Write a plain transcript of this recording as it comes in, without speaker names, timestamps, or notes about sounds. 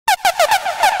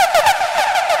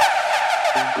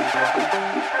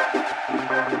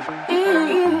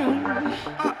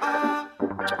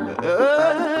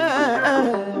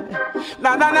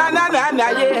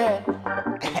Yeah.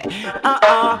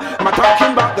 I'm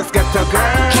talking about this ghetto girl.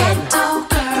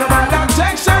 No matter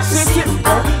Texas, she's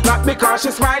simple. Not because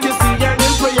she's smile, you see her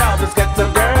in prayer. This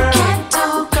ghetto girl.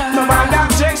 No matter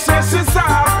Texas, she's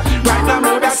soft. Right now,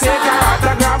 me that take her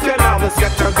autograph, you know. This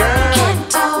ghetto girl.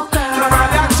 No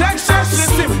matter Texas,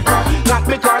 she's simple. Not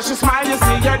because she's smile, you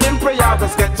see her in prayer.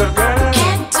 This ghetto girl.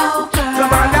 No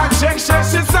matter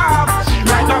Texas, she's soft.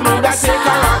 Right now, me that take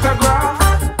her autograph.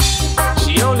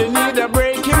 She only need a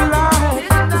break in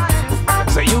life,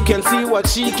 so you can see what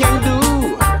she can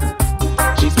do.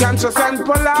 She's conscious and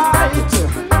polite,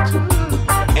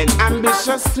 and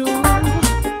ambitious too.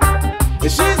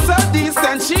 She's so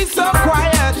decent, she's so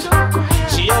quiet.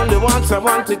 She only wants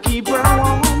someone to keep her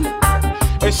warm.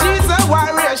 She's a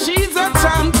warrior, she's a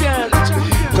champion.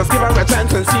 Just give her a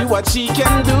chance and see what she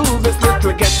can do. This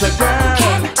little ghetto girl.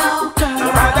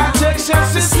 No matter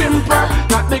Texas, she's simple.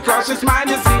 Not because she's mine,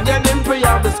 you see her dimple.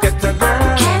 Of this ghetto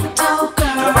girl.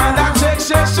 No matter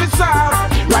Texas, she's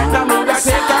soft. Right now, me that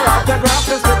take her autograph.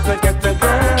 This little ghetto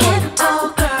girl.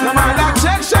 No matter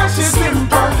Texas, she's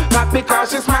simple. Not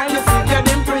because she's mine, you see her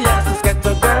dimple. Yes, this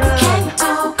ghetto girl.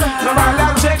 No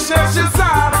matter Texas, she's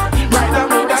soft. Right now,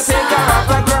 me that take her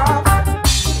autograph.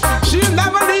 She'll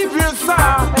never leave your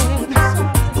side.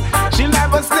 She'll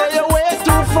never stay away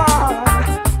too far.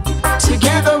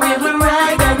 Together we will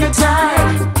ride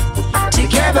anytime.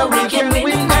 Together we can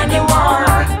win any war.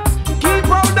 Keep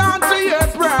hold on to your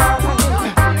pride.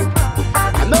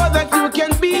 I know that you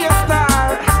can be a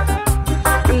star.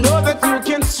 I know that you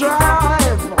can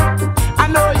strive. I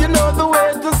know you know the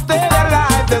way to stay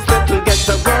alive. This little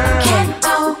ghetto girl.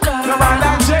 No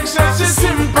matter Texas, she's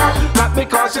simple. Not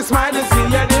because she's smart, you see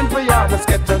her dimple. Yeah, this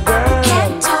ghetto girl.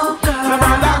 No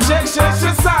matter Texas,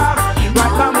 she's soft.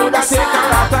 Right now, me that take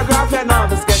her autograph. You know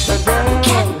this ghetto girl.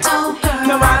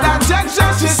 No matter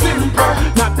Texas, she's simple.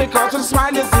 Not because she's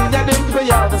smart, you see her dimple.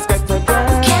 Yeah, this ghetto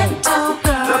girl.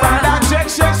 No matter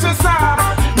Texas, she's soft.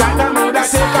 Right now, me that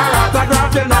take her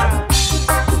autograph. You know.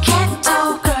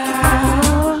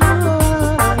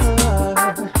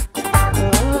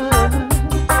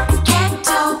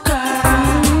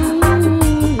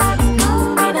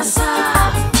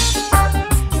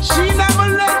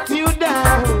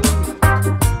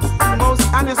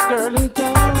 Girl in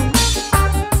town,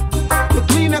 the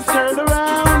cleanest girl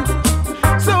around.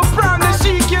 So proud that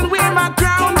she can wear my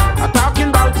crown. I'm talking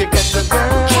about you, ghetto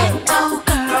girl.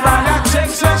 No matter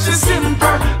Texas, she's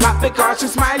simple. Not because she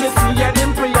smiles, you see her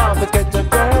dimple. You're the ghetto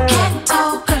girl.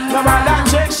 No matter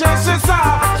Texas, she's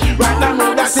soft. Right now,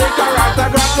 me that take her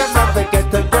autograph. You're the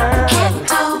ghetto girl.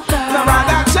 No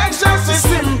matter Texas, she's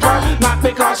simple. Not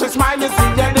because she smiles, you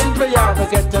see her dimple. You're the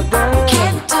ghetto girl.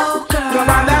 No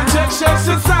matter Texas,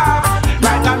 she's soft.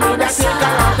 Right now, me that take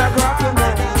her autograph.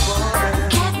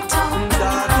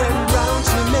 Dark and brown,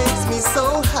 she makes me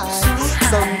so high.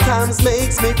 Sometimes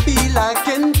makes me feel I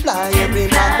can fly. Every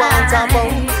man wants a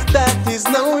bone, that is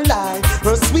no lie.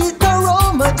 Her sweet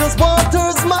aroma just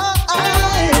waters my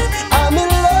eyes. I'm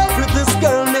in love with this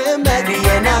girl named Maggie,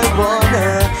 and I want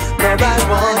her, no, I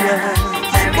want her.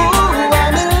 Ooh,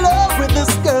 I'm in love with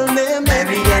this girl named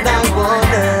Maggie, and I want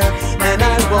her, and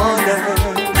I want her.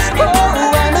 Oh,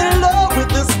 I'm in love with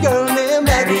this girl named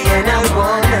Maggie, and I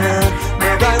want her, no,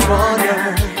 I want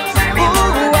her.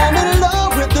 Ooh, I'm in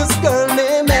love with this girl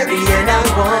named Maggie, and I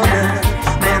want her,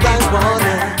 no, I want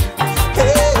her.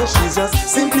 Hey, she's just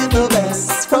simply the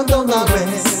best from down the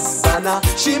west, and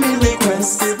she me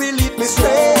request.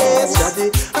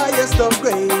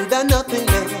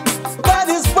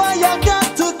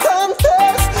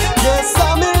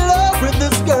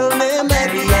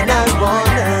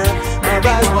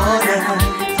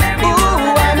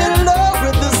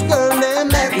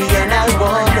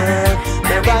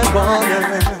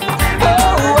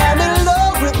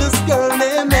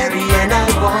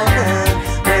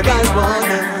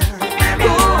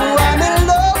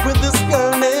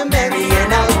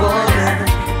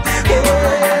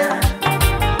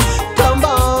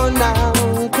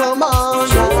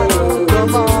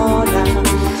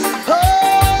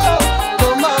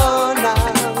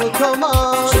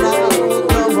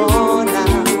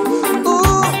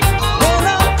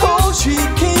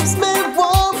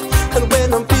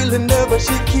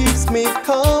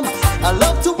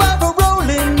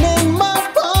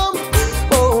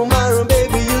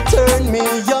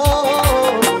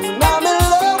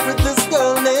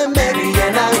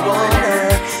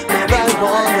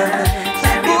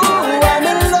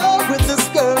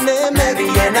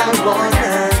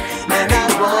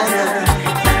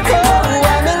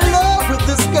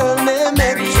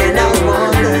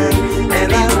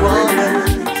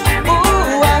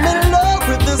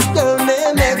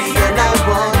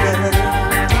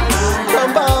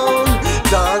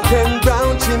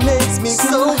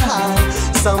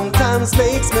 sometimes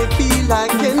makes me feel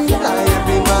like can fly.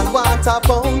 Every man wants a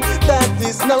bone, that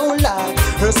is no lie.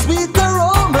 Her sweet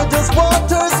aroma just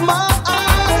waters my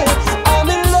eye. I'm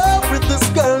in love with this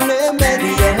girl named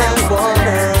Mary, and I want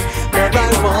her, but I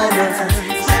want her.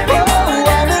 Oh,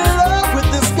 I'm in love with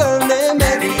this girl named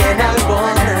Mary, and I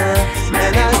want her,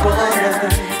 and I want her.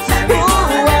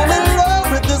 Oh, I'm in love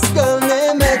with this girl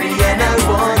named Mary, and I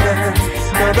want her,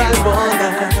 but I want her.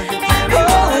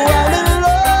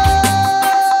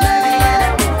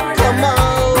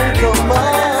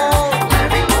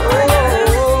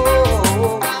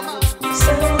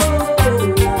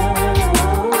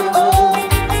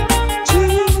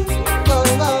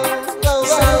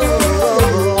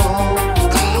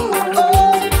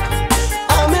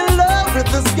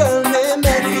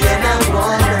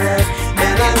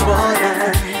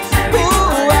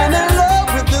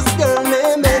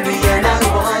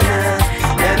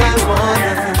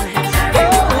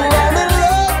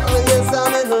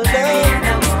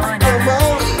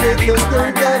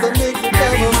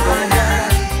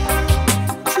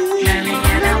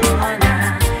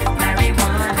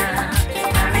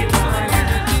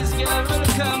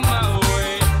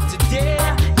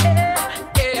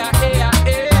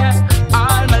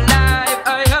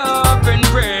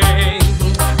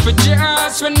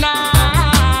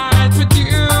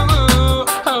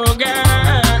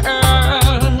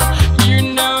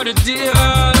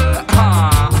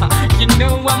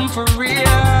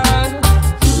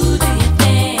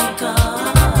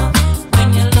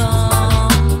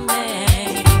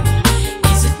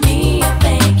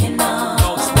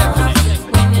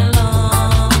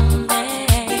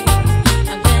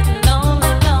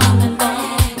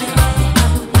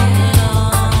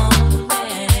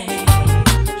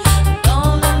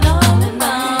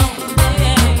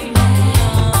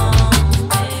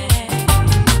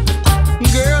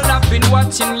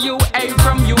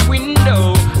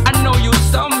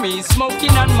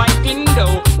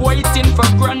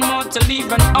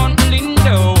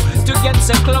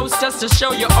 To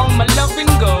show you how my loving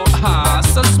go.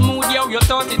 So smooth, yo, you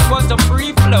thought it was a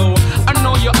free flow. I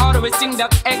know you always think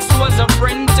that X was a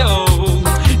friend, though.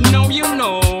 No, you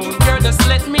know, girl, just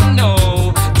let me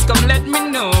know. Just come let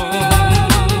me know.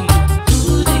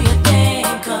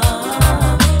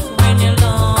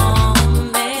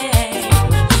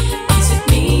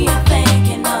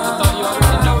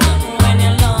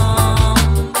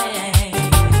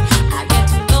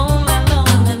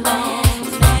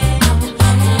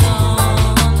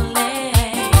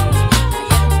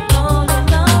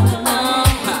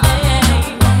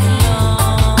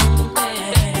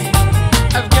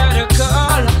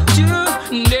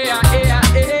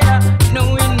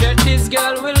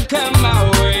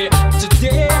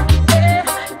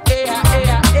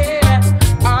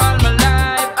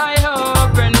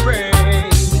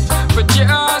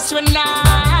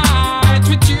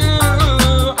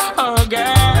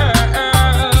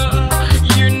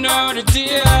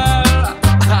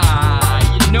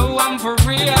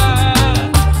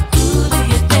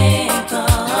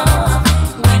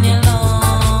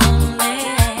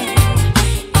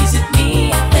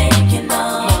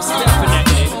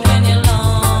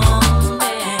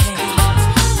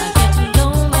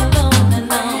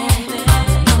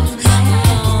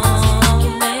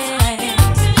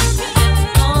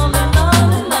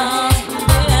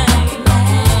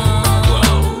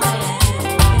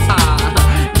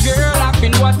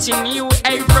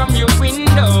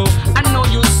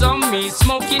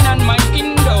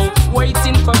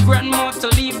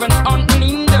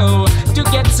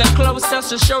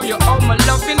 To show you how my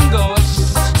loving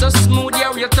goes. So smooth,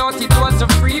 yeah, you thought it was a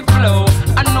free flow.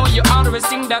 I know you always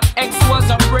think that X was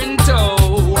a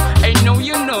rental. I know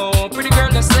you know, pretty girl,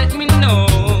 just let me know.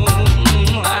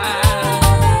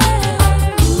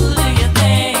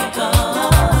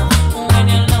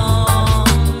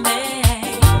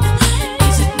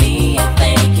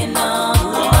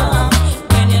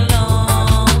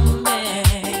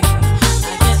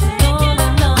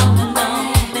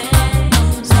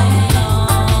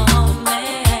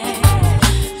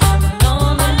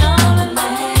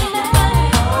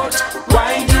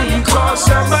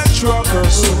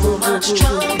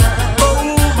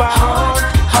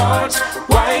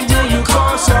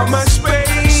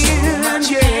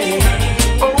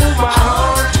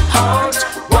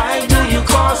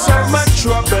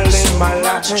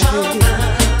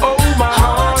 Oh my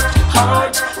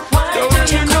heart,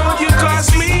 don't you know you cause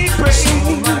me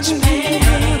pain?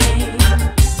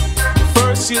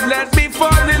 First you let me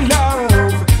fall in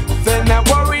love, then I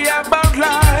worry about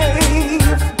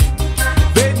life.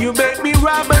 Then you make me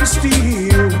rob and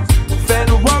steal, then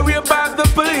worry about the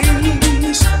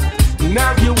police.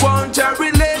 Now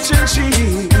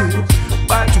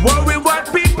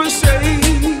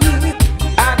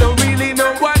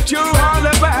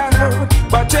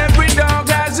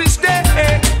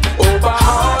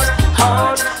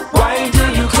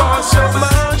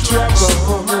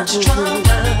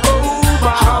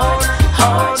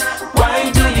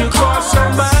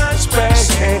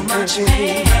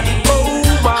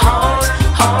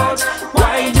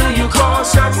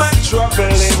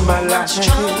life.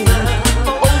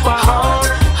 Oh, my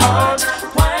heart,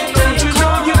 don't you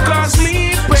know you cause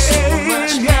me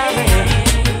pain? Yeah.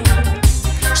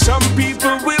 Some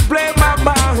people will blame my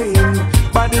mind,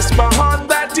 but it's my heart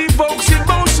that evokes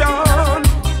emotion.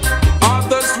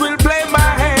 Others will blame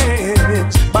my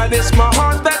hands, but it's my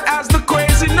heart that has the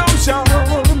crazy notion.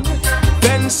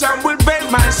 Then some will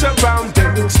blame my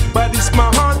surroundings, but it's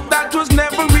my heart that was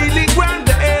never really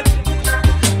grounded.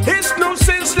 It's no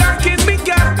sense locking me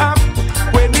up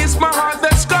when it's my heart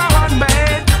that's gone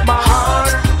mad. My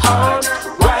heart,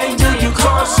 why do you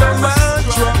cause so much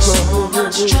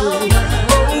trouble?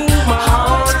 Oh, my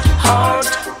heart,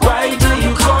 why do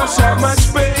you cause so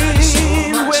much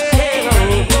pain? Well,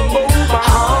 oh, my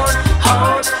heart,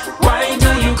 why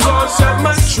do you cause so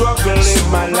much trouble in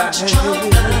my life?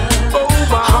 Oh,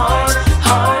 my heart,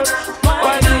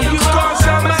 why do you cause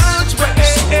so much pain?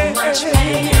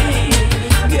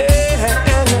 Yeah.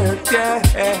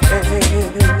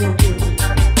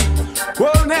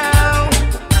 Well, now,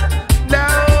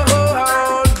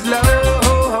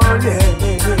 Lord,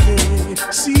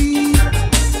 yeah. See,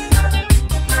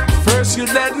 first you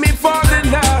let me fall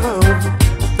in love,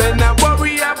 then I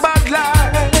worry about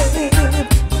life.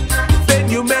 Then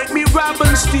you make me rob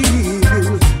and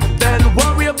steal, then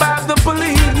worry about the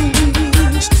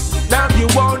police. Now you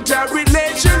want a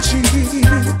relationship,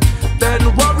 then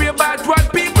worry about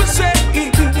what people say.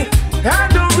 I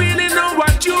don't really know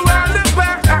what you are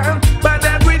about, but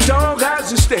every dog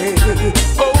has a stay.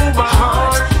 Oh, my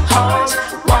heart,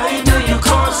 why do you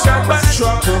cause so much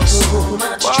trouble?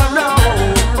 Oh, no,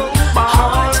 my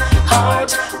heart,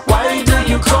 why do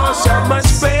you cause so much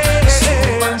pain?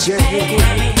 Yeah.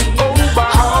 Oh, my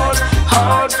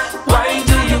heart, why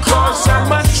do you cause so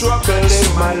much trouble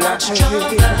in my life?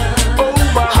 Oh,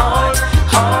 my heart,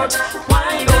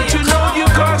 why don't you know you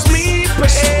cause me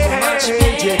pain?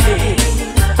 Yeah.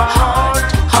 My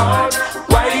heart,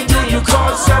 why do you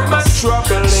cause so much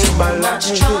trouble in my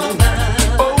life?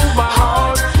 Oh, my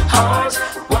heart,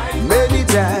 why? Many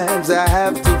times I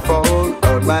have to fall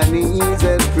on my knees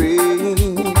and pray,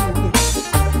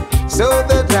 so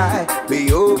that I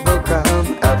may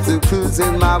overcome obstacles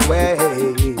in my way.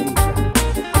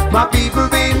 My people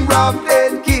being robbed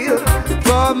and killed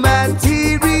for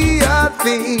material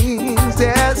things,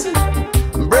 yes.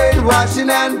 Brainwashing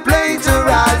and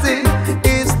plagiarizing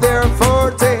is their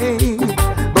forte.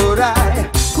 But I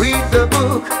read the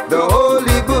book, the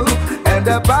holy book, and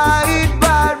abide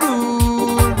by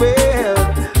rule well,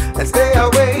 and stay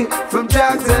away from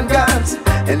drugs and guns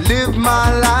and live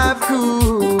my life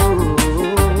cool.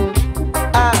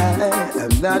 I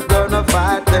am not gonna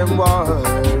fight them war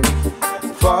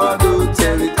for no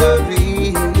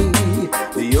territory.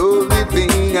 The only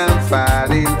thing I'm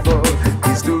fighting for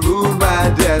is to rule my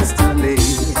destiny.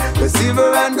 The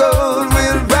silver and gold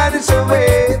will vanish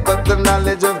away, but the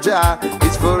knowledge of Jah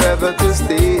is forever to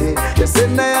stay. Just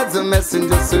send I as a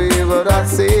messenger, so hear what I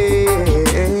say.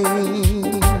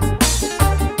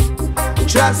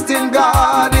 Trust in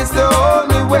God is the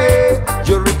only way.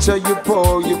 You're rich or you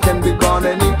poor, you can be gone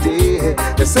any day.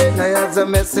 Just send I as a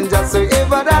messenger, so hear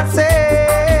what I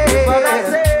say.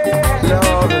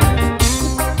 Lord.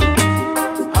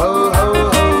 Ho, ho,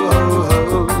 ho, ho,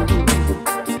 ho.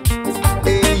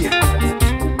 Hey.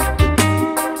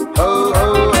 Ho, ho,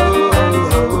 ho,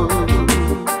 ho, ho.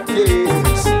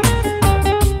 Yes.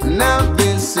 Now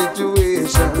this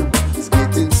situation is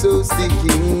getting so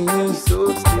sticky,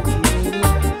 so sticky.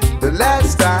 The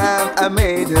last time I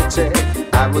made a check,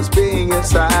 I was paying a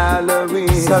salary.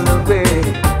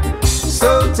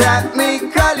 So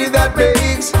technically that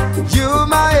makes you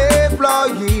my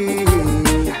employee.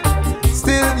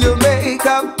 Still you make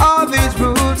up all these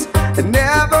rules and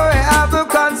never ever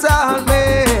consult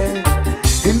me.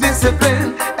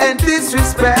 Indiscipline and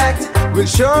disrespect will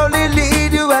surely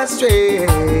lead you astray.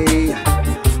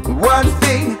 One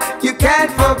thing you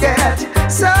can't forget,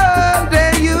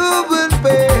 someday you will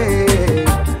pay.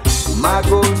 My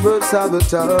goals were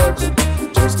sabotaged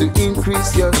just to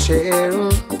increase your share.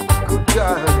 Good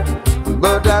God,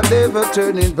 but I'm never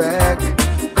turning back,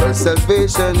 'cause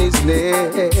salvation is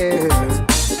near.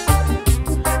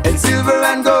 And silver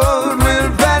and gold will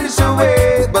vanish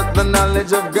away, but the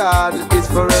knowledge of God is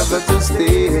forever to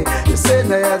stay. You send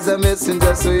me as a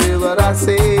messenger, so hear what I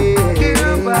say.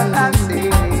 Hear what I say.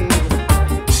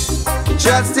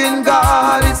 Trust in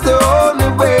God is the only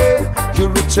way. You're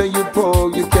rich or you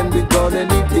poor, you can be gone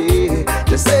any day.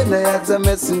 Just send me as a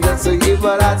messenger, so hear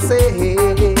what I say.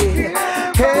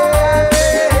 Hey,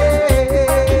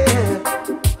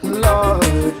 Lord,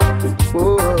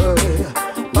 oh,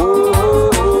 oh,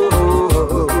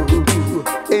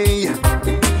 hey,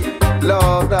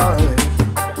 Lord,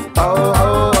 oh,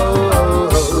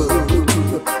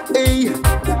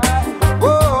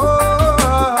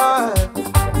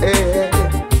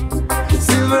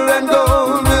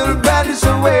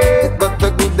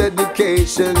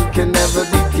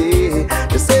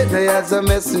 as a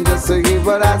messenger, so hear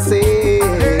what I say.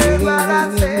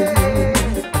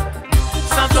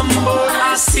 So the more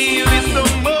I see you, is the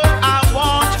more I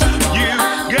want you,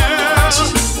 girl.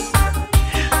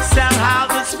 Somehow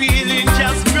this feeling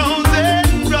just grows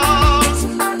and grows.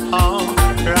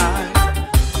 Alright.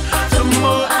 The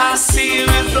more I see you,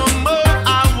 is the more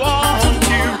I want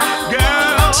you,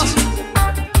 girl.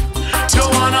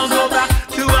 Don't wanna go back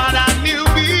to what I knew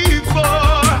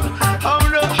before. Oh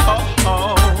no.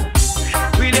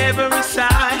 With every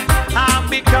sigh, I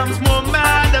becomes more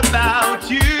mad about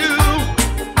you.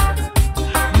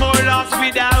 More lost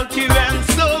without you, and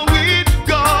so it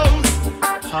goes.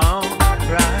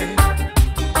 Alright.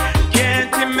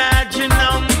 Can't imagine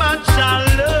how much I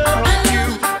love you,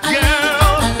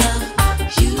 girl.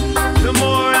 The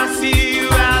more I see you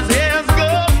as years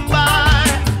go by,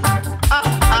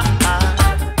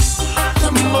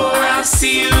 the more I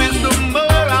see you is the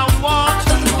more I want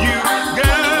you,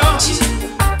 girl.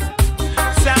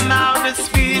 Somehow this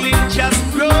feeling just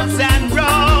grows and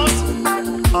grows.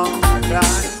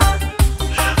 Alright.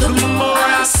 The more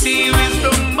I see you is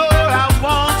the more I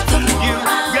want you,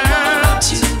 girl.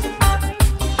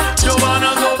 Don't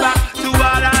wanna go back to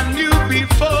what I knew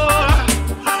before.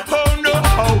 Oh no,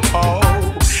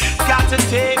 got to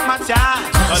take my time,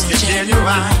 'cause you're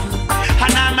genuine,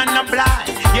 and I'm not blind.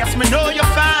 Yes, me know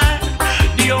you're fine.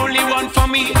 The only one for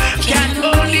me can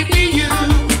only be you.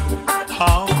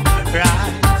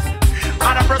 Alright.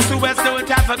 Other pursuers don't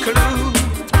have a clue.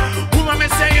 Woman, me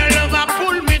say your love, I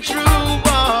pull me through.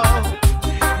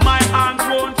 My arms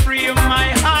won't free, my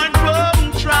heart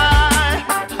won't try.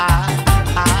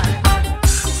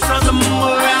 So the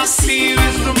more I see you,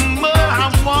 is the more I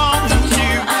want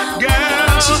you,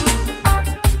 girl.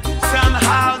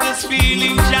 Somehow this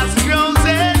feeling just grows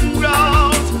and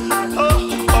grows.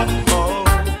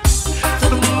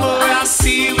 The more I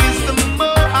see you, is the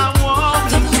more I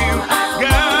want you,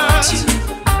 girl.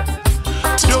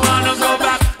 Don't wanna go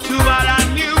back to what I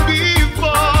knew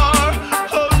before.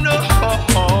 Oh no.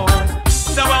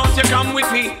 So won't you come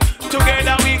with me?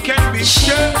 Together we can be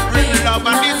sharing love,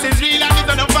 and this is real and it's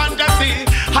not a fantasy.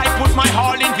 I put my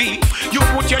all in thee, you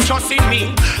put your trust in me,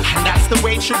 and that's the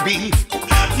way it should be.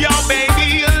 Yo baby,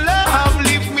 your love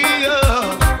lift me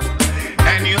up,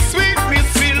 and your sweetness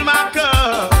fill my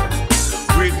cup.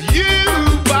 With you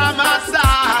by my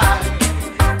side,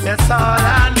 that's all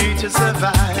I need to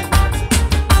survive.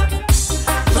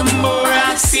 The more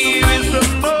I see you is the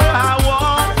more I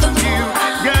want you,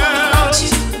 girl.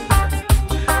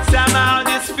 Somehow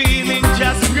this feeling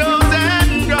just grows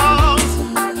and grows.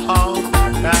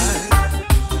 Alright.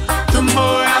 The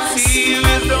more I see you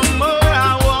is the more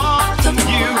I want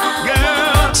you,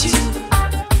 girl.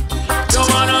 Don't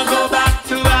wanna go back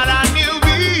to what I knew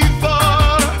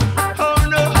before. Oh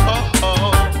no.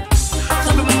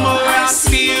 The more I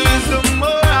see you is the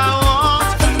more I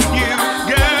want you,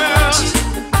 girl.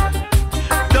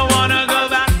 Don't wanna go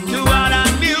back to what I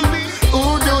knew before. Who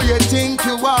do you think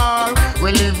you are?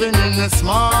 We're living in a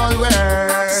small world.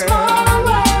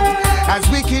 As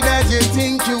wicked as you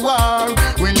think you are,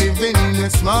 we're living in a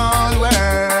small world.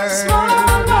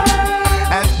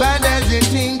 As bad as you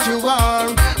think you are,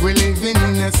 we're living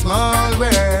in a small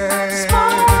world.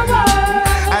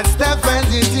 As tough as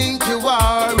you think you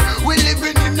are, we're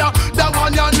living in the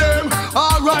one your name.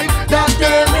 Alright, that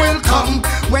day will come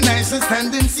when I shall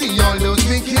stand and see all those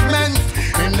wicked men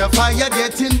in the fire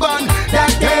getting burned.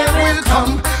 That day will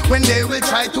come when they will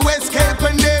try to escape,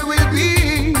 and there will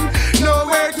be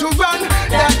nowhere to run.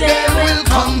 That day will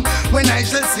come when I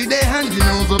shall see they handing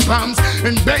over bombs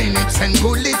and bayonets and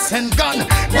bullets and guns.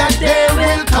 That day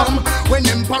will come when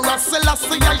Emperor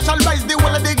Selassie I shall rise the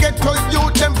whole of the ghetto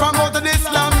youth them from out of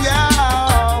Islam,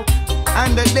 yeah.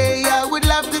 And the day I would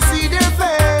love to see their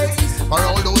face for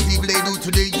all those evil they do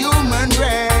to the human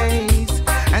race,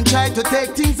 and try to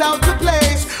take things out of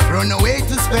place, run away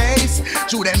to space,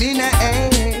 shoot them in the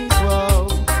ace. Whoa.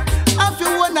 If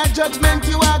you want a judgment,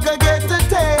 you are gonna get a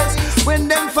taste when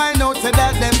them find out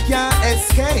that them can't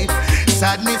escape.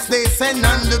 Sadness they send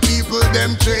on the people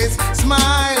them trace.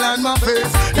 Smile on my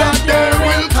face. That day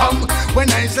will come when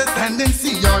I shall stand and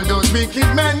see all those wicked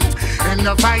men in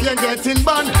the fire getting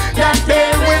burned. That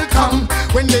day will come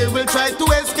when they will try to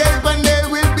escape, and there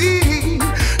will be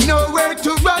nowhere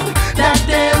to run. That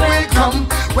day will come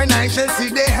when I shall see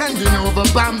they handing over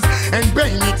bombs and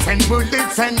bayonets and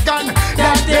bullets and guns.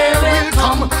 That day will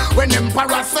come when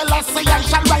Emperor Selassie I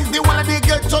shall rise the whole of the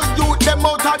ghetto youth them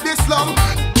out of the slum.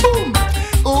 Boom.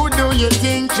 Who do you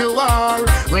think you are?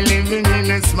 We're living in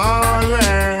a small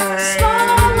world.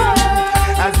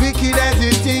 As wicked as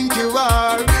you think you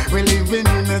are, we're living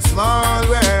in a small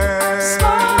world.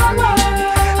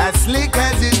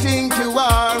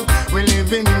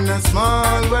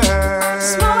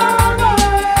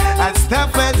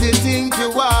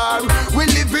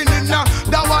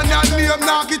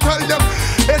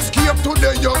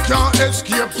 can't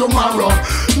escape tomorrow.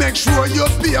 Make sure you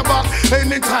pay back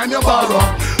anytime you borrow.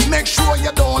 Make sure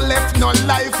you don't left no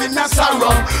life in a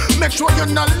sorrow. Make sure you're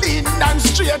not lean and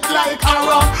straight like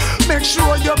arrow. Make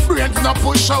sure your brains not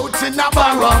push out in a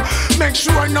barrow. Make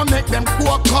sure you not make them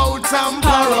walk out and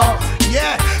borrow.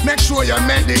 Yeah, make sure your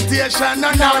meditation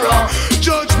and narrow.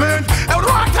 Judgment, I would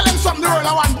want to tell them something, the world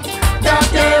I want. That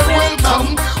day will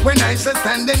come when I shall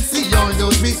stand and see all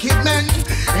those wicked men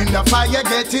in the fire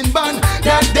getting burned.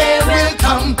 That day will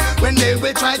come when they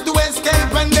will try to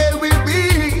escape and there will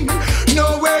be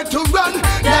nowhere to run.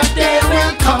 That day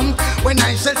will come when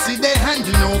I shall see they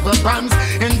handing over bombs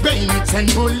and bayonets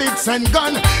and bullets and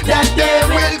guns. That day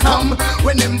will come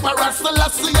when Emperor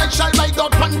Selassie shall ride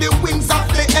out on the wings of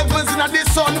the heavens and the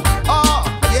sun. Oh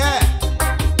yeah,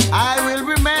 I will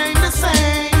remain the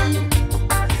same,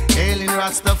 hailing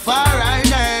Rastafari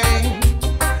name,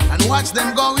 and watch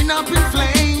them going up in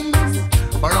flames.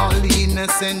 For all the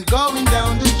innocent going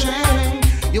down the drain,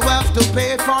 you have to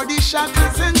pay for the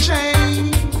shackles and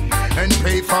chains, and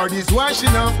pay for this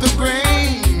washing of the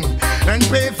brain, and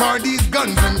pay for these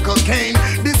guns and cocaine,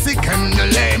 the sick and the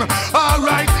lame.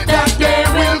 Alright, that day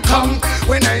will come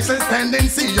when I shall stand and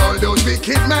see all those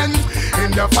wicked men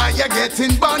in the fire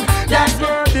getting burned. That's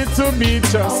worthy to be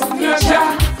just.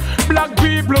 Black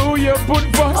people who you put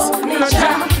first.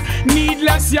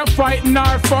 Needless you fighting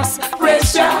our fuss.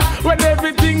 Pressure when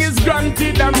everything is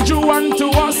granted and due unto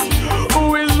us.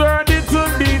 Who is worthy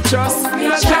to be just?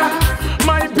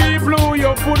 My people who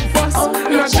you put first.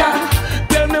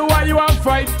 Tell me why you are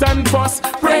fight and fuss.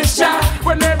 Pressure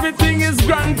when everything is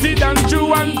granted and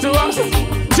due unto us.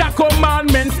 Jah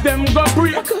commandments them go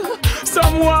break.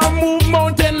 Someone move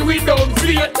mountain without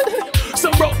faith.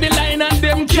 Some broke the line and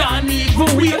them can't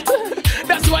even wait.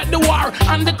 That's why the war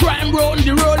and the crime round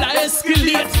the road I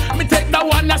escalate. Me take that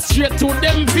one straight to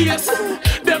them face.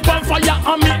 Them on fire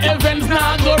and me heavens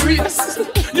now go race.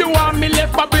 You want me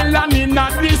left Babylon in a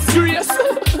disgrace.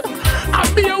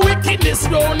 I be a wickedness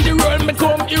round the world me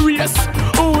come erase.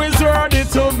 Who is worthy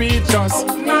to be just?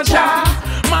 No Jah.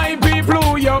 My people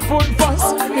who you put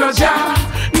first. No Jah.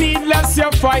 Needless you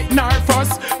fight nor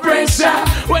fuss. Pressure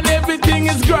when everything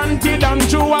is granted and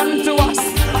due unto us.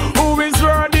 Who is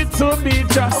worthy to be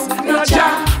just? No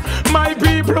Jah. My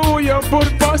people who you put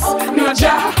first. No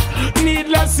Jah.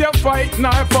 Needless you fight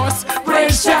nor fuss.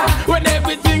 Pressure when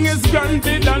everything is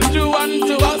granted and due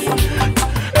unto us.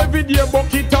 Every day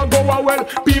bucket I go a well.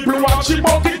 People watch it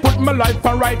bucket. Put my life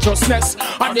for righteousness.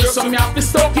 And there's some me have to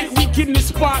stock it.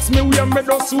 Wickedness pass me where me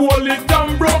just hold it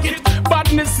and broke it.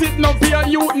 Badness it no fear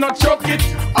youth no chuck it.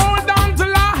 Hold on to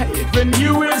life and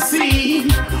you will see.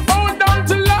 Hold on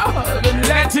to love and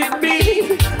let it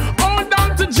be. Hold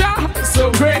on to Jah,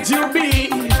 so great you be.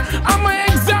 I'm an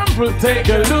example, take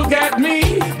a look at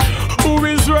me. Who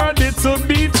is worthy to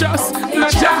be just? No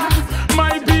Jah.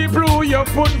 My people who you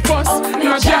put first.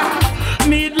 No Jah.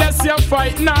 Needless you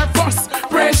fight nor fuss.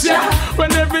 Pressure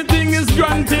when everything is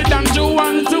granted and due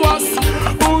unto us.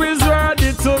 Who is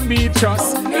worthy to be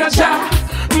trust? No Jah.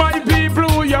 My people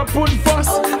who you put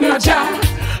first. No Jah.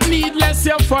 Needless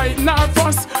you fight nor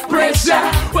fuss.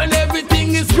 Pressure when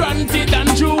everything is granted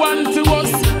and due unto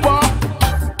us. But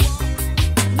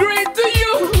great to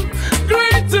you,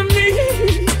 great to me.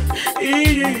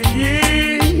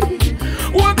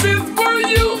 What is for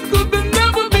you could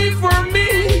never be for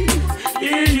me.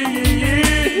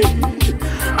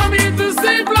 I'm here to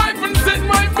save life and set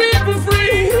my people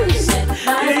free.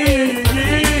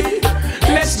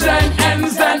 Let's join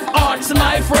hands and hearts,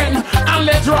 my friend, and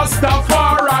let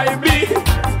Rastafari be.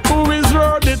 Who is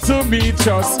worthy to be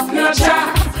just? No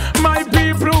Jah. My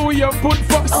people who you put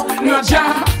first. No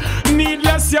Jah.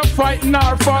 Needless you fight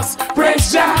nor fuss.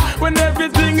 Praise Jah when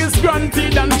everything is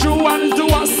granted and due unto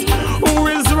us. Who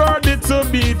is worthy to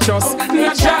be just?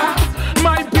 No Jah.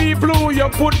 My people who you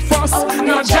put first.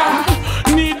 No Jah.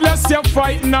 Needless you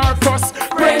fight nor fuss.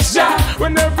 Praise Jah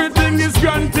when everything is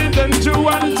granted and due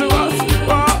unto us.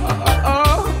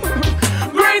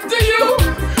 Great to you,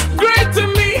 great to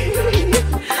me.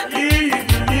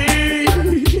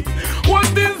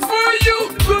 What is for you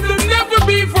could never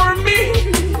be for me.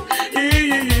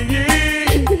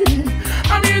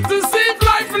 I'm here to save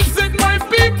life and set my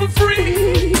people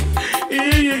free.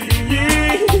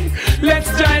 Let's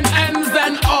join hands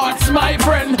and hearts, my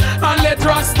friend, and let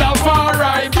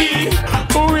Rastafari be.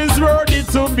 Who is worthy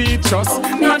to be just?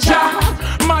 No Jah.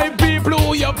 My people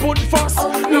who you put first.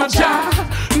 No Jah.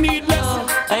 Needless.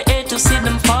 I hate to see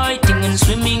them fighting and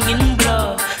swimming in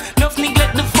blood. Enough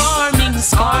neglect the farming,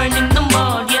 scarring in the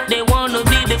mud. Yet they wanna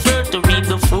be the first to reap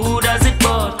the food as it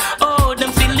bud. Oh,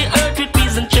 them fill the earth with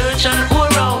peace and church and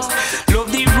whorehouse.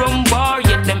 Love the rum bar,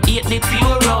 yet them hate the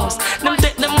pure house.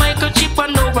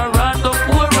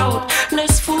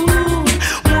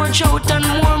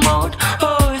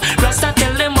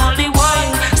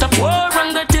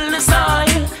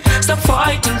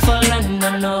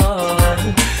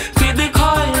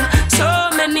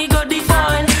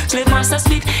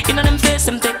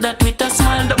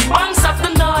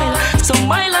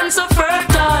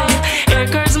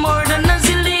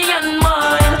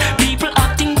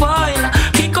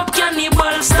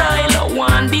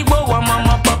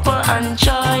 and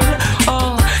child.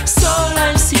 Oh, so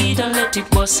life seed and let it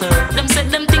bust her. Them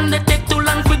said them thing that take too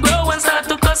long to grow and start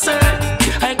to cuss her.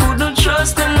 I couldn't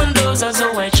trust them when those are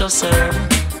so I trust her.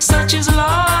 Such is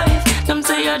life, them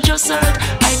say I just heard.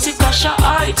 I take a shot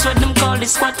heights, what them call the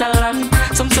squatter land.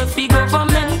 Some say fi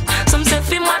government, some say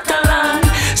fi Matalan.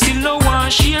 Still no one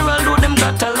share, although them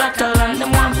got a lot of land.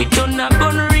 Them want fi turn a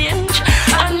gun range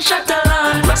and shatter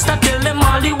land. Rasta tell them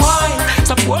all the while,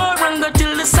 stop war and go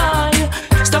till the side.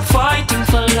 Stop fighting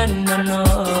for land and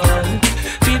all.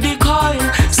 Fi the coil,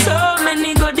 so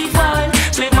many go defile.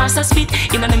 Slave master spit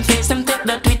in them face, them take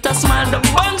that with a smile. The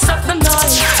bunks of the Nile,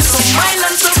 so mile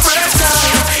and so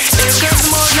fertile. Acres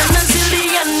more than a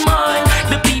zillion mile.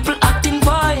 The people acting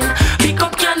vile, pick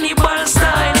up cannibal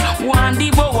style. One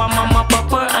devour mama,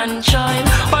 papa and child.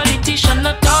 Politician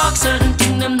not talk, certain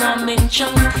thing them not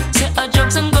mention. Say a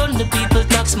drugs and gun, the people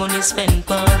tax money spent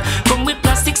on. Come with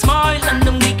plastic smile and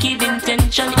them wicked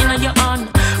intention. In your hand,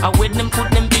 I with them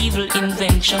put them evil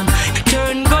invention.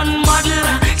 Turn gun model,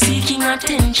 seeking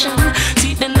attention.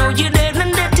 See they know you dead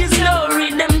and that is no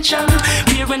redemption.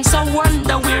 Parents I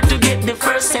wonder where to get the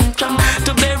first centrum.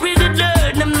 To bury the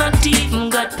dead, them not even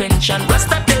got pension.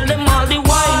 Rasta tell them all the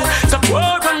while, stop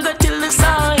war and go till the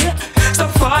side.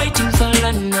 Stop fighting for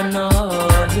land and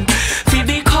all. Feed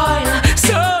the coil,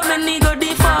 so many go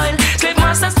defile. Slave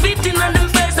master spitting on them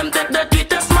face, them take that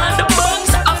with a smile. The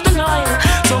bones of the Nile,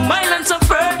 so mile and so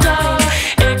fertile.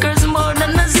 Acres more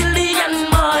than a zillion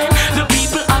mile. The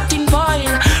people acting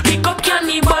vile, pick up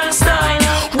cannibal style.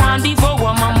 One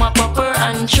devour mama, papa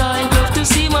and child. Love to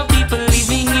see my people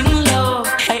living in love.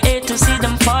 I hate to see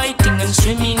them fighting and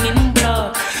swimming in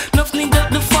blood. Nothing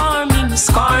that the farming,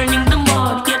 scarring the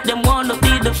mud. Yet them wanna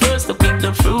be the first to pick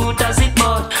the fruit as it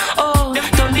bud. Oh,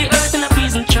 turn the earth in a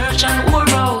prison, church and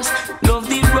whorehouse. Love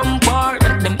the rum bar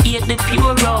and them eat the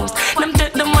pure rose. Them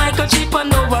take the microchip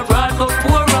and overall go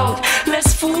pour out.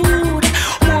 Less food,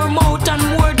 more mouth and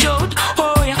more judge.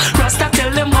 Oh yeah, Rasta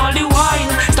tell them all the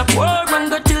while, stop war and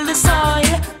go till the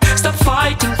side. Stop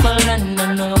fighting for land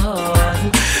and all.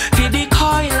 Feed the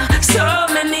coil, so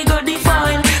many go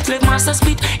defile. Slave master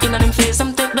spit in them face,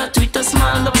 them take that with a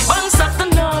smile. The banks of the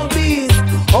Nile.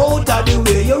 Out of the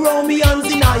way, you roll me hands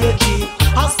in your jeep.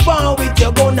 As far with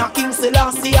your gun, a King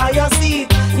Selassie, I see.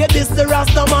 You this the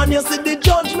Rasta man, you see the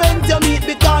judgment you meet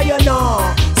because you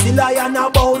know. Still I am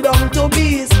bow down to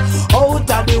beast.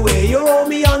 Out of the way, you roll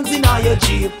me hands in your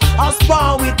jeep. As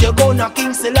far with your gun, a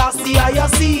King Selassie, I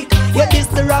see. You this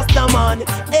the Rasta man,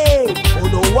 hey, oh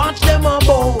don't watch them a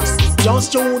boast.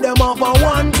 Just show them off a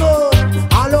one gun.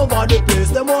 All over the place,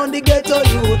 them on the ghetto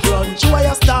youth run. Show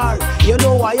a star, you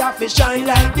know I have to shine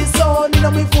like the sun.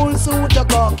 In me full suit of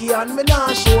khaki and me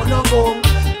not show no gum.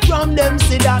 From them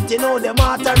see that you know them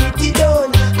authority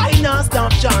done. I not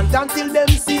stop chant until them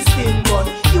system gone.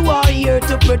 You are here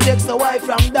to protect the wife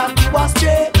from that you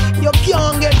astray. You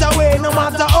can't get away no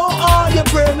matter how hard you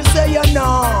pray. Me say you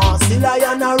know, still I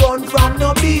am a run from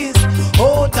no beast.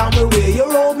 Out of my way, you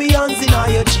roll me hands in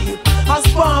your jeep. As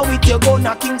far with your gun,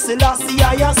 a King Selassie,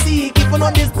 I seek. If you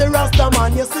know this the Rasta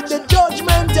man, you see the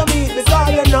judgment you meet because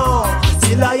you know.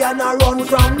 Still I am a run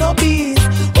from no beast.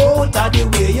 Out of the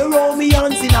way, you roll me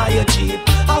hands in your jeep.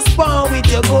 As far with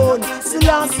your gun,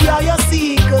 Selassie, I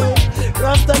seek.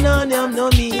 Rasta man, I'm no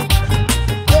me.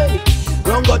 Hey,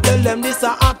 run go tell them this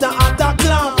a after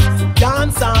clap.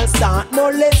 Dance and start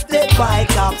molested by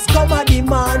cops. Come and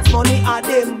demands money at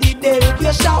them, did they rip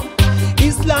your shop?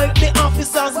 It's like the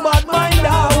officers bad mind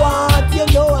or what? You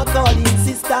know I call him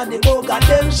sister, they go got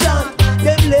them shot.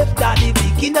 Them left at the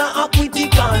beginner equity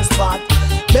can spot.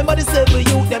 Remember the 7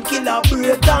 youth, them kill a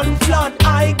break and flat.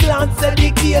 I glance at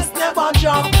the case never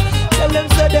drop. Tell them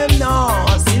say them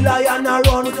now, still I and a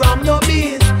run from no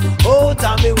beast. Out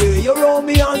of me way, you roll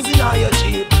me hands in your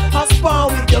jeep. As far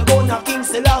with your gun, a King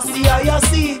Selassie, I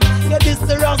see. You this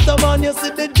the Rasta man, you see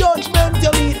the judgment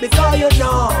you meet because you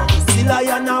know. Still I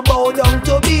and a bow down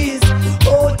to beast.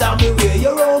 Out of me way,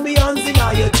 you roll me hands in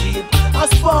your jeep.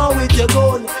 As far with your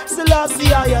gun,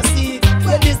 Selassie, I see.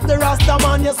 You this the Rasta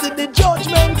man, you see the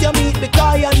judgment you meet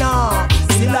because you know.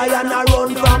 Still I and a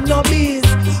run from no beast.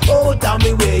 Out of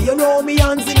me way, you know me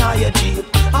hands in your jeep.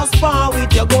 As far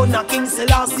with your gun, a King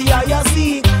Selassie, I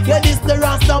see. You this the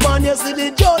Rasta man, you see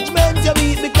the judgment you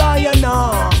meet because you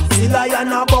know. Still I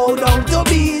and a bow down to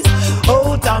beast.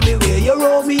 Out of me way, you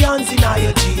roll me hands in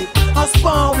your jeep. As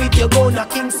far with your gun, a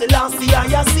King Selassie,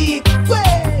 I see.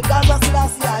 Way, Gaza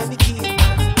Selassie, I the king.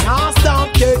 Now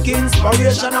stop taking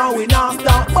inspiration and we now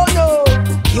stop. Oh no,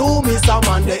 you miss a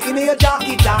man there in your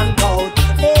jacket and coat.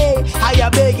 Hey, I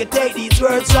beg you take these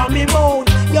words from me mouth.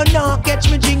 You not catch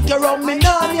me drink your rum, me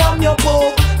nah yam your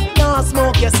coke. Nah nah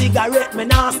smoke your cigarette, me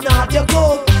nah snort your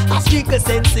coke. A strictly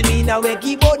sense in me now we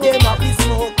keep out them up the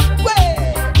smoke.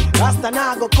 Way, Rasta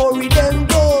nah go curry them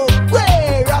go.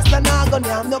 Way, Rasta nah go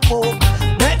name no coke.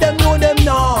 Let them know them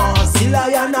nah, see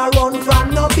lion a run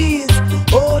from no bees.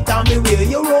 Oh, tell me where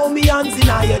you roll me hands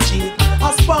in your cheek.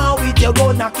 A span with your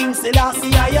gun, a King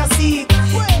Selassie, I see.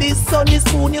 This sun is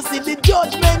moon, you see the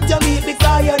judgment you meet.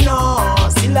 Because you know,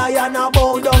 see lion a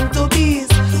bow down to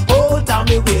beast. Oh, tell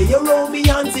me where you roll me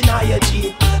hands in your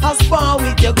cheek. A span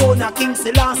with your gun, a King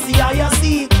Selassie, I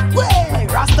see. Way,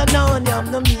 Rasta down,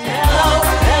 I'm the me. Hello,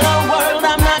 hello world,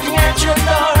 I'm knocking at your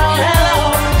door. Oh, hello,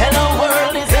 hello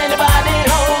world, is anybody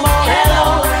home? Oh, hello,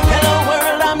 hello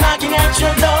world, I'm knocking at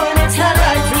your door. And it's not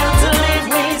right for you to leave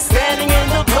me standing in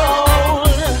the cold.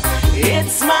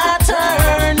 It's my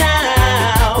turn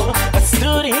now. I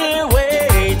stood here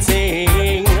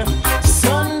waiting.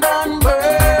 Sun done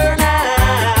burn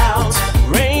out,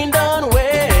 rain done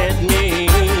wet me.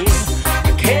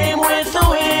 I came with a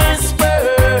whisper,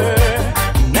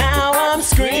 now I'm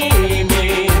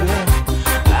screaming.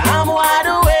 I'm wide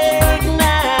awake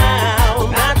now,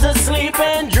 not to sleep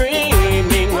and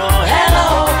dreaming. Oh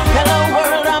hello, hello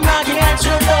world, I'm knocking at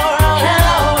your door. Oh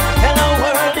hello, hello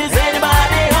world, is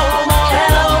anybody home? Oh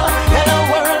hello, hello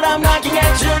world, I'm knocking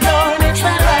at your door. And it's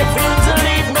not right for you to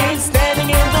leave me standing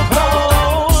in the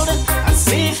cold. I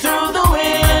see through the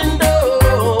window,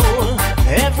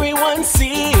 everyone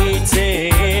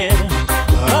seated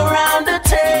around the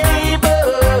table.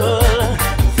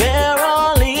 They're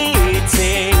all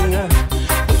eating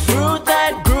the fruit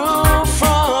that grew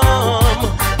from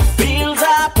fields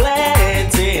I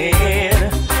planted,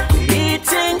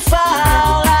 eating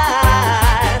fowl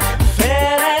life,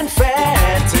 fed and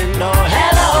fattened. Oh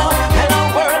hello, hello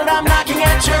world, I'm knocking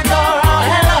at your door. Oh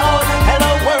hello,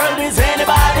 hello world, is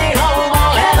anybody home?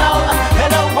 Oh hello,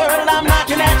 hello world, I'm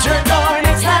knocking at your door. And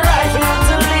it's not right for you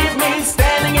to leave me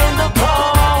standing in the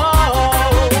cold.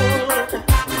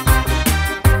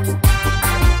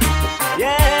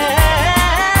 Yeah.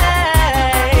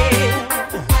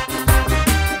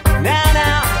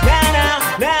 Now.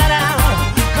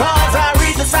 Cause I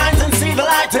read the signs and see the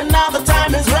light, and now the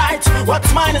time is right.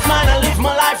 What's mine is mine, I live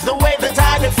my life the way that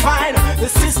I define. The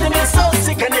system is so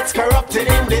sick and it's corrupted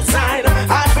in design.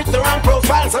 I fit the wrong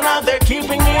profiles and now they're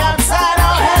keeping me outside.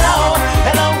 Oh hello,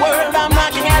 hello world, I'm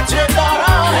knocking at your door.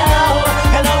 Oh hello,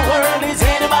 hello world, is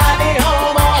anybody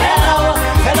home? Oh hello,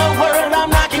 hello world, I'm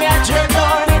knocking at your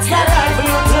door. And it's not right for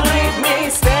you to leave me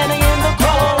standing in the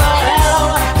cold. Oh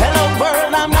hello, hello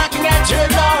world, I'm knocking at your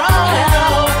door. Oh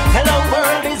hello, hello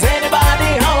world, is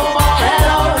anybody home? Oh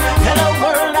hello, hello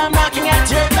world, I'm knocking at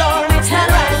your door. And it's not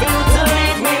right for you to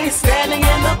leave me standing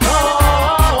in the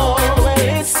cold. Well,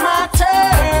 it's my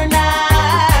turn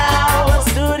now. I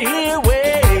stood here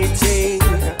waiting.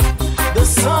 The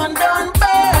sun done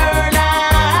burn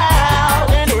out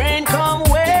and rain come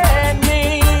wet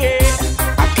me.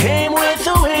 I came with a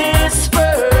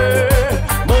whisper,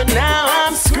 but now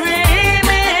I'm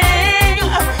screaming.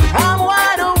 I'm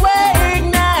wide awake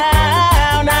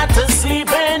now, not to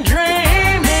sleep and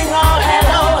dreaming. Oh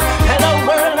hello, hello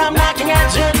world, I'm knocking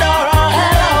at your door. Oh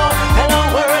hello, hello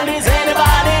world, is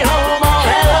anybody home? Oh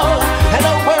hello,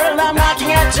 hello world, I'm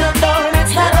knocking at your door. And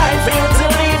it's not right for you to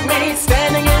leave me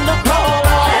standing in the cold.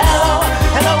 Oh hello,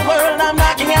 hello world, I'm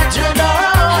knocking at your door.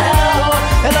 Oh hello,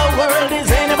 hello world,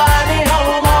 is anybody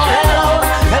home? Oh hello,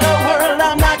 hello world,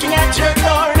 I'm knocking at your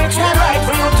door. And it's not right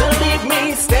for you to leave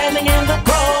me standing in the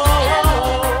cold.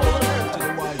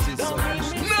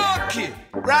 Knock it.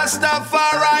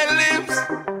 Rastafari lives.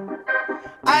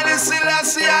 I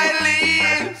Selassie I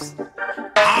lives.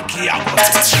 Aki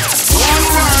one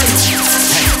word.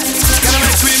 Gotta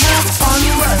make we move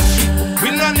onward. We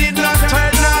no need no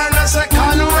third nor no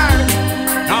second word.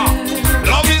 No,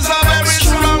 love is a very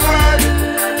strong word.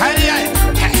 Hey.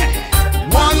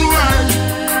 One word.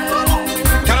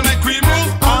 Gotta make we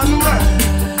move onward.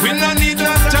 We no need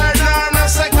no third nor no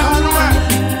second word.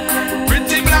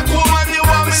 Pretty black woman, you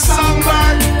want me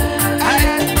songbird.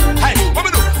 Hey, what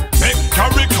we do? Make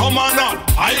carry come on.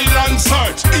 Island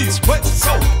search, east, west,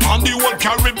 south, on the whole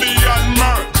Caribbean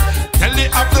merge. Tell the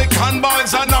African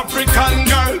boys and African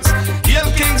girls, Hail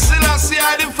King Selassie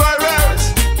I the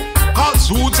first. Cause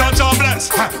who's a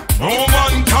jobless, no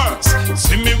man curse.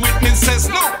 See me witnesses,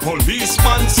 no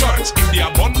policeman search. In the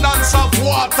abundance of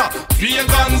water,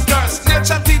 pagan thirst.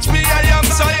 Nature teach me I am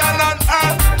Zion on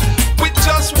earth. With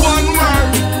just one word,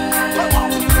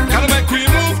 gotta make we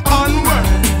move onward.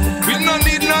 We no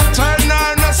need no turn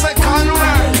or no second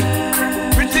word.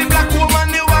 Pretty black woman,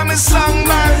 you want me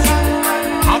songbird.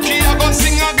 Okay, I go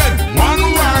sing again. One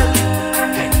word,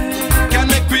 can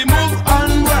make we move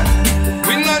onward.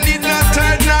 We no need no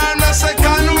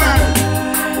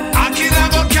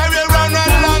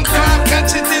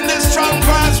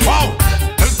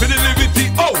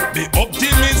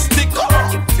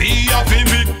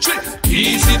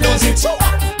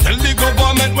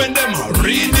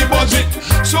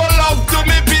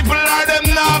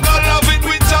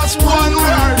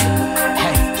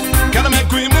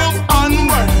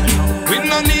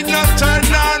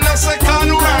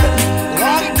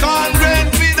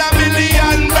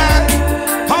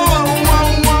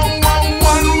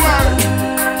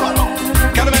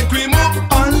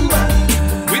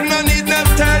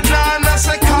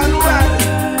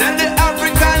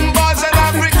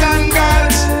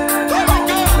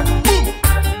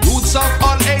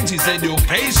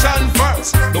education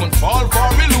first. Don't fall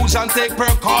for illusion, take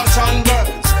precaution,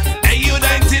 girls. Hey, you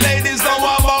dainty ladies, no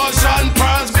abortion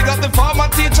pearls. We got the former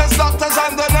teachers, doctors,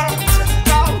 and the nurse.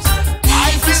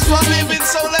 Life is for living,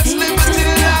 so let's live it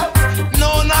till now.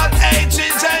 No, not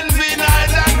hatred, envy,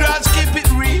 neither grudge. Keep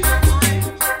it real,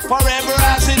 forever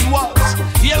as it was.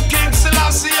 Yell King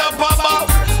Selassie up above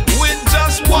with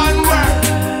just one word.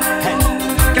 Hey,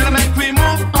 can I make we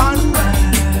move on?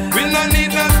 We no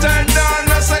need no turn down,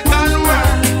 no second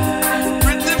word.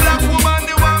 Pretty black woman,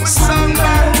 you want me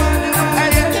somewhere?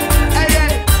 Hey, hey, hey,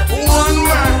 hey, one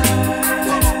word.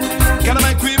 Can I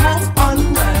make we move on?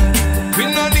 We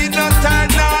no need no turn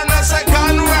down, no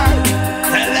second word.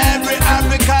 Tell every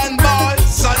African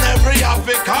boys and every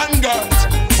African girls.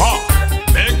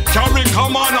 Make carry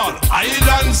come on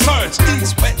island search,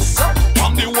 east, west,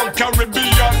 from the whole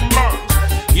Caribbean merge.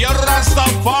 Here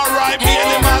Rastafari be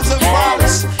animals of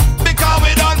first, because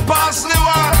we don't pass the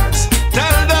words.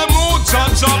 Tell them who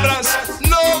judge or bless,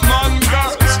 no man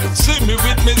girls. See me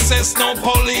with me says no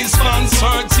policeman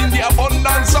search in the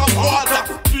abundance of water.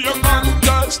 Be a man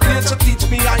girls, nature teach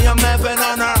me I am heaven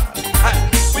on earth. Hey,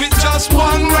 with just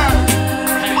one word,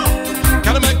 hey,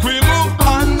 can I make we move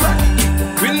on?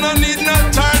 We no need no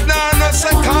turn down, no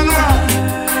second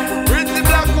word. Pretty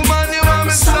black woman, you want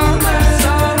me some?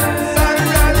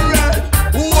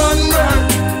 One word.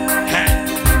 Hey,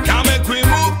 can make we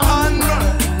move on?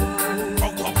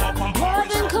 More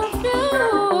than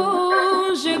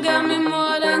confused, you got me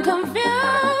more than confused.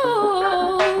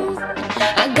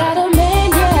 I got a man,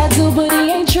 yeah I do, but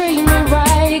he ain't treating me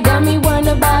right. Got me worrying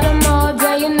about him all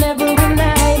day and every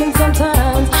night. And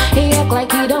sometimes he act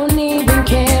like he don't even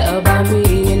care about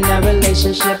me. In our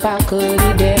relationship, how could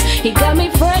he dare? He got me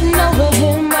fretting over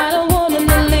him, I don't want him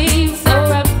to leave. So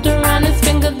wrapped around his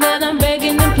finger that I'm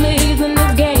begging and pleasing.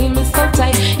 This game is so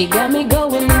tight, he got me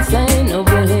going insane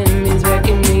over him. He's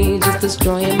wrecking me, just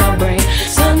destroying my brain.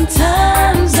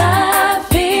 Sometimes I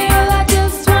feel I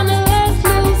just wanna let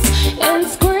loose and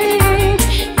scream.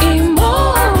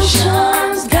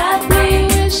 Emotions got me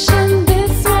wishing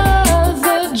this was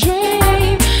a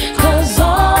dream. 'Cause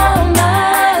all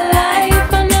my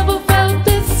life I never felt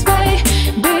this way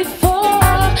before.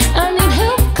 I need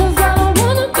help 'cause I don't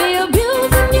wanna be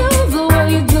abusing you. The way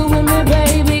you do with me,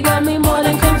 baby, got me more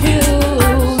than confused.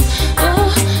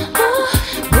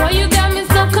 Boy, you got me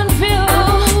so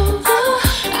confused.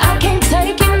 I can't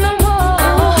take it no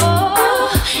more.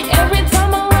 Every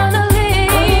time I wanna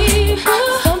leave,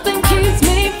 something keeps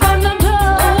me from the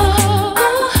door.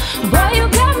 Boy, you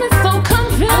got me so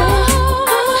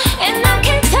confused, and I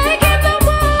can't take it no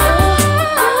more.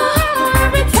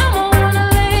 Every time I wanna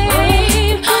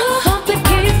leave, something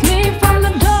keeps me from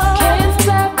the door. Can't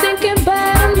stop thinking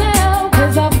about him now,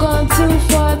 'cause I've gone too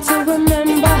far to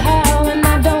remember how. And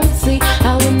I don't see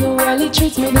how in the world he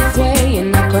treats me this way.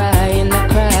 And I cry,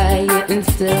 yet and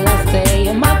still I stay.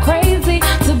 Am I crazy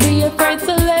to be afraid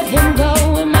to let him go?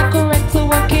 Am I correct to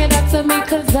work it out to me?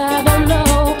 'Cause I don't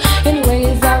know.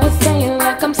 Anyways, I was saying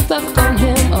like I'm stuck on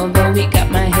him, although he got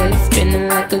my head spinning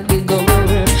like a giggle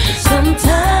room.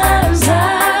 Sometimes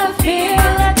I feel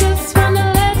I just wanna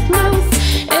let loose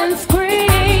and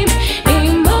scream.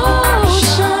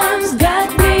 Emotions got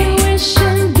me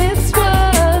wishing this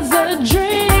was a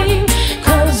dream.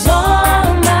 'Cause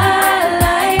all my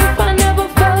life I never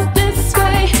felt this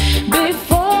way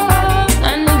before.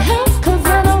 I need help 'cause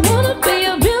I don't wanna be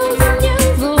abusing you.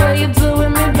 The way you do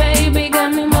with me, baby, got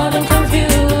me more than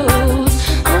confused.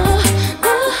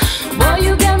 Boy,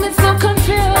 you got me so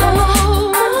confused.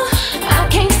 I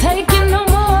can't take it no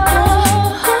more.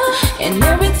 And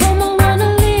every time I wanna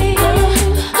leave,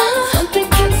 something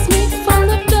keeps me from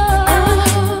the door.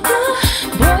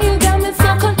 Boy, you got me so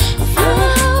confused,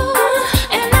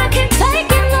 and I can't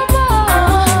take it no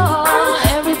more.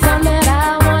 Every time that I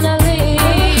wanna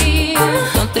leave,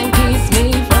 something keeps me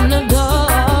from the door.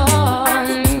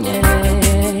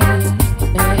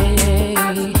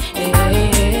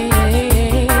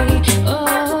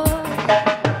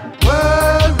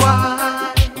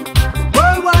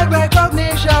 Worldwide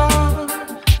recognition,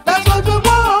 that's what we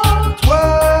want.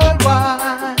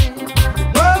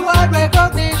 Worldwide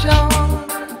recognition,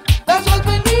 that's what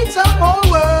we need. Some more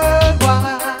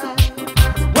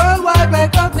worldwide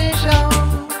recognition,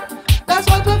 that's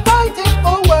what we're fighting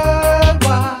for.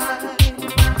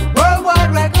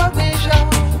 Worldwide recognition.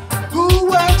 Who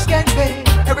works get paid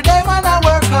every day when I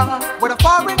work hard, with a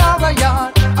foreign or a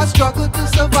yard. I struggle to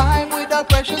survive with a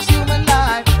precious human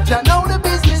life. I know the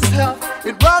business tough,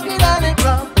 it rugged and it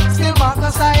rough. Still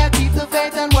Marcus I keep the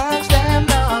faith and works them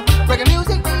love. Reggae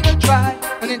music need a try,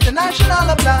 an international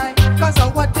apply. 'Cause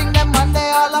our thing them man they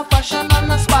all a fashion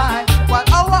and a spy. While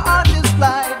our artists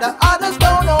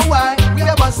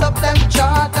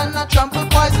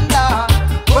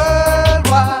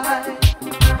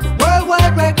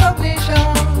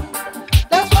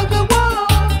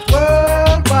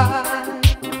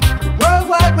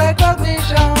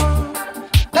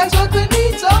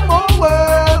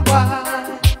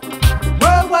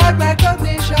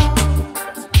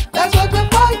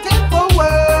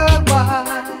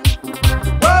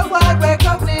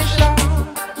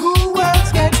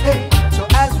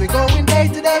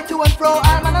way to and fro,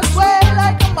 I'm on a sway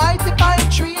like a mighty pine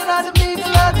tree and I'm the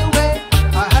middle of the way.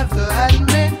 I have to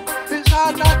admit, it's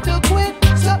hard not to quit.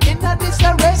 So in this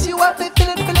race, you have to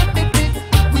feel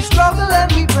it. We struggle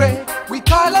and we pray, we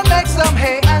toil and make some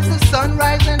hay as the sun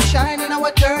rise and shine in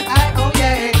our third eye. Oh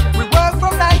yeah, we work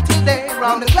from night till day,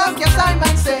 round the clock, yes I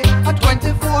might say, a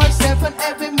 24/7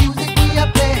 every minute.